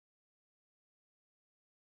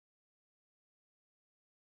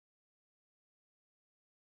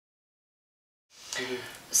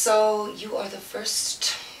So you are the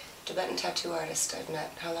first Tibetan tattoo artist I've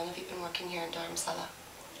met. How long have you been working here in Dharamsala?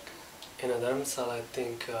 In Dharamsala, I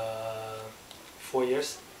think 4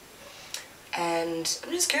 years. And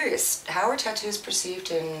I'm just curious, how are tattoos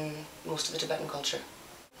perceived in most of the Tibetan culture?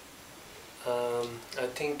 I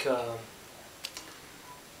think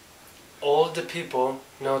all the people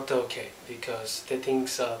not okay, because they think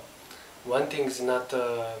one thing is not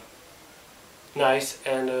nice,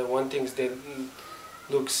 and one thing is they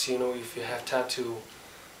looks, if you have tattoo,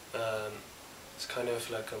 it's kind of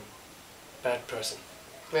like a bad person.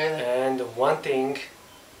 Really? And one thing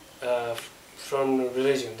from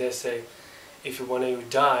religion, they say if you want to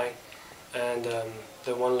die, and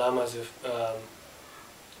the one lamas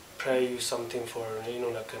pray you something for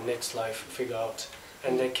like a next life figure out,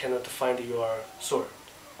 and they cannot find your soul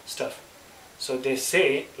stuff, so they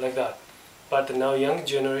say like that. But now young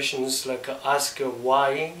generations like ask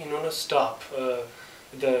why stop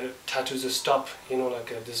the tattoos stop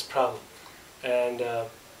this problem, and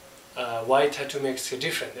why tattoo makes it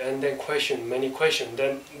different, and then many questions,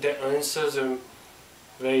 then the answers are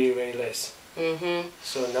very, very less. Mm-hmm.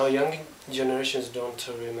 So now young generations don't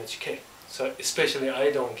very much care. So especially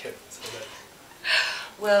I don't care. So that.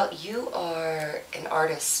 Well, you are an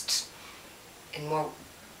artist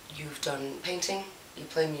you've done painting, you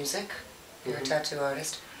play music, you're a tattoo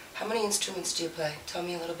artist. How many instruments do you play? Tell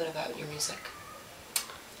me a little bit about your music.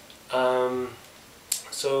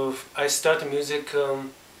 So I started music,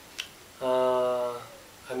 I'm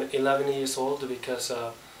 11 years old, because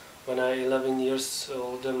when I 11 years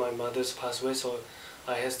old, my mother's passed away, so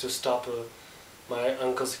I had to stop. My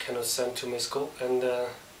uncles cannot send to my school, and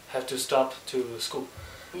have to stop to school.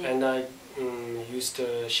 And I used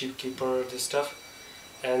sheep keeper, this stuff,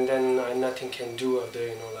 and then I nothing can do of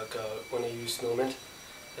the when I use Nomad,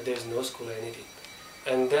 there's no school or anything.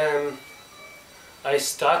 And then I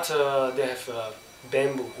start. They have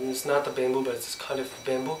bamboo. It's not a bamboo, but it's kind of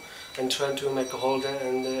bamboo, and trying to make a holder,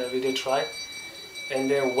 and every day try. And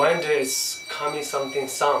then one day it's coming something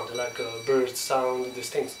sound, like a bird sound, these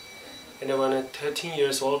things. And then when I'm 13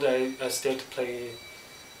 years old, I started to play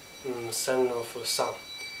sound of sound.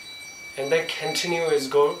 And then continue as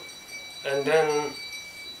go, and then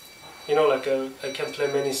I can play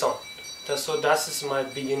many songs. So that is my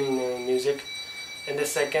beginning music. And the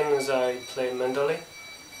second is I play mandolin,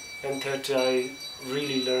 and third I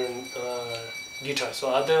really learn guitar.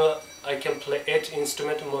 So I can play 8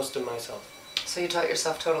 instruments most of myself. So you taught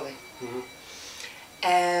yourself totally. Mm-hmm.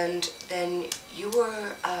 And then you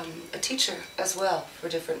were a teacher as well for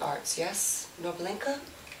different arts, yes? Noblinka?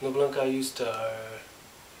 Noblinka, I used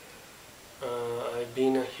I've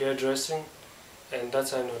been a hairdressing, and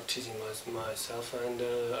that's I'm not teaching myself, and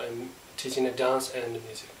I'm teaching a dance and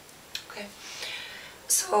music. Okay.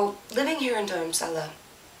 So living here in Dharamsala,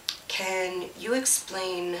 can you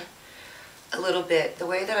explain a little bit? The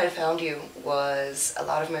way that I found you was a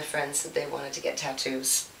lot of my friends said they wanted to get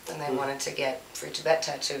tattoos, and they wanted to get free Tibet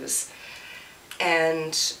tattoos.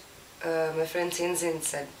 And my friend Tinzin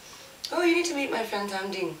said, oh, you need to meet my friend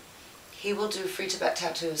Tamding. He will do free Tibet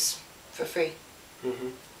tattoos for free.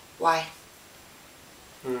 Why?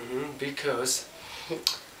 Because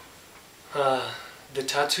the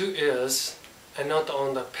tattoo is not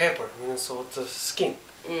on the paper, so the skin.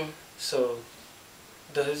 So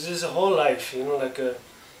this is a whole life,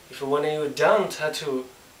 if when you down tattoo,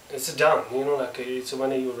 it's down, it's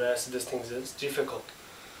when you rest, these things, it's difficult.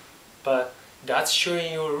 But that's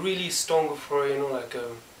showing you really strong for,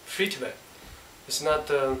 free Tibet. It's not,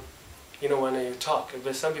 when you talk.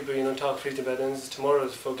 But some people, talk free Tibetans, tomorrow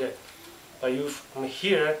forget. But you, from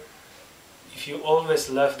here, if you always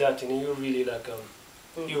love that, you really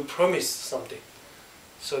you promise something.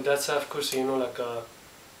 So that's, of course,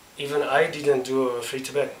 even I didn't do a free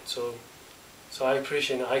Tibetan, so I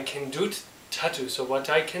appreciate I can do tattoo. So what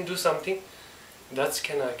I can do something,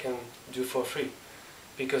 I can do for free,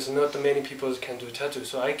 because not many people can do tattoo.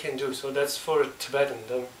 So I can do. So that's for Tibetan.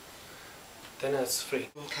 Then it's free.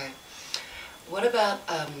 Okay. What about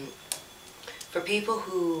for people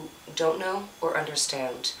who don't know or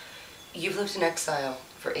understand? You've lived in exile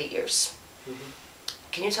for 8 years.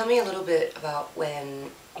 Can you tell me a little bit about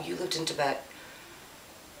when you lived in Tibet?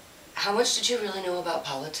 How much did you really know about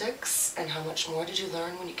politics, and how much more did you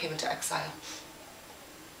learn when you came into exile?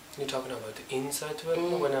 You're talking about the inside Tibet?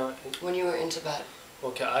 When you were in Tibet.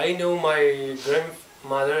 Okay, I know my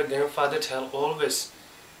grandfather tell always,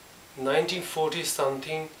 1940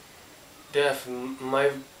 something, they have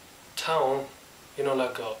my town,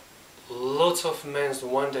 lots of men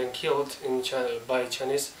one day killed in China by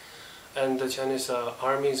Chinese, and the Chinese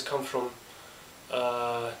armies come from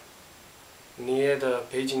near the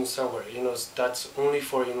Beijing somewhere. That's only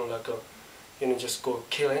for like just go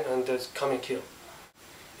killing and just come and kill.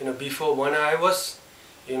 Before when I was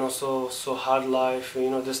so hard life,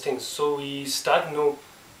 this thing. So we start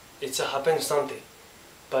it's a happen something,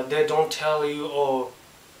 but they don't tell you, oh,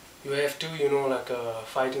 you have to like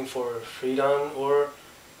fighting for freedom, or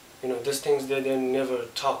these things they never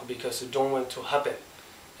talk because it don't want to happen.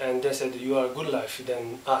 And they said you are a good life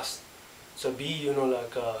than us, so be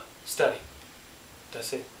like study.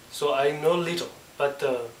 That's it. So I know little, but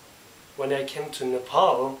when I came to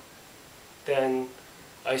Nepal, then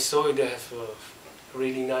I saw they have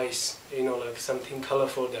really nice, like something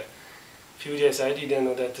colorful there. Few days I didn't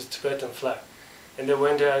know that the Tibetan flag, and then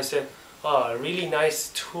one day I said, oh, really nice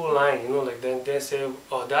two line, like then they say,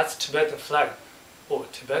 oh, that's Tibetan flag. Oh,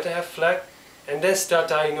 Tibetan have flag, and then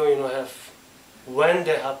start I have when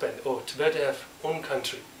they happen. Oh, Tibetan have own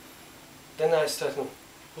country. Then I start know,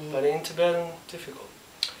 but in Tibetan difficult.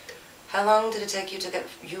 How long did it take you to get?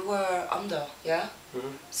 You were Amdo, yeah.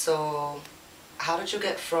 So, how did you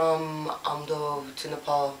get from Amdo to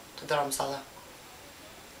Nepal to Dharamsala?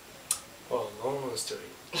 Oh, long story.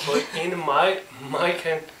 But in my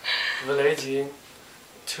village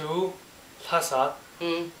to Lhasa,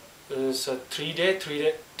 it's a 3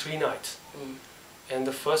 nights. And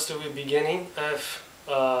the first we beginning of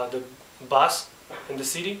the bus in the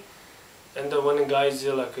city, and the one guys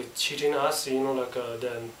like cheating us,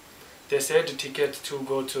 then they said the ticket to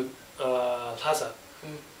go to Lhasa,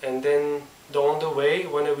 and then on the way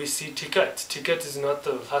when we see ticket is not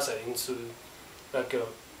Lhasa, it's like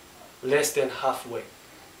less than halfway,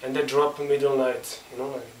 and they drop middle night,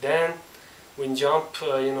 like then we jump,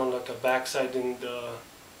 like a backside in the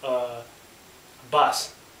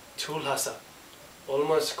bus to Lhasa,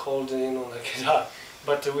 almost called, like that,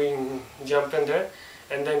 but we jump in there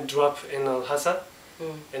and then drop in Lhasa,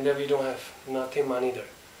 and then we don't have nothing money there,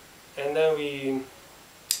 and then we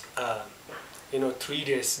 3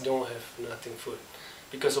 days don't have nothing food,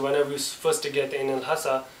 because whenever we first get in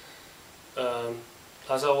Lhasa,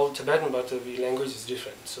 Lhasa all Tibetan, but the language is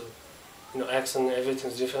different, so accent, everything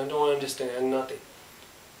is different, don't understand nothing.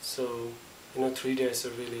 So 3 days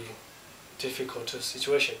are really difficult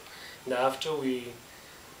situation. And after we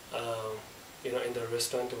in the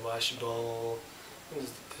restaurant wash bowl,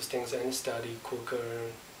 these things, and study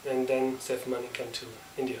cooker, and then save money come to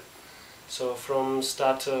India. So from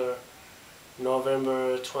start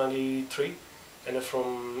November 23, and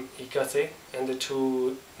from Ikase and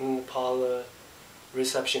to Nepal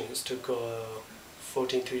reception it took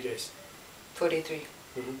 43 days. 43.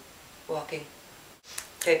 Walking.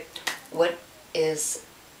 Okay. What is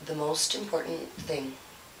the most important thing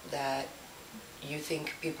that you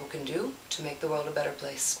think people can do to make the world a better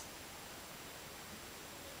place?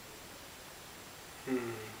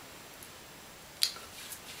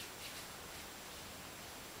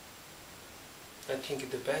 I think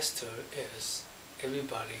the best is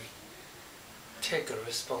everybody take a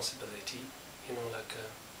responsibility, like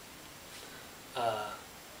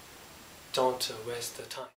don't waste the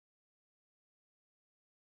time.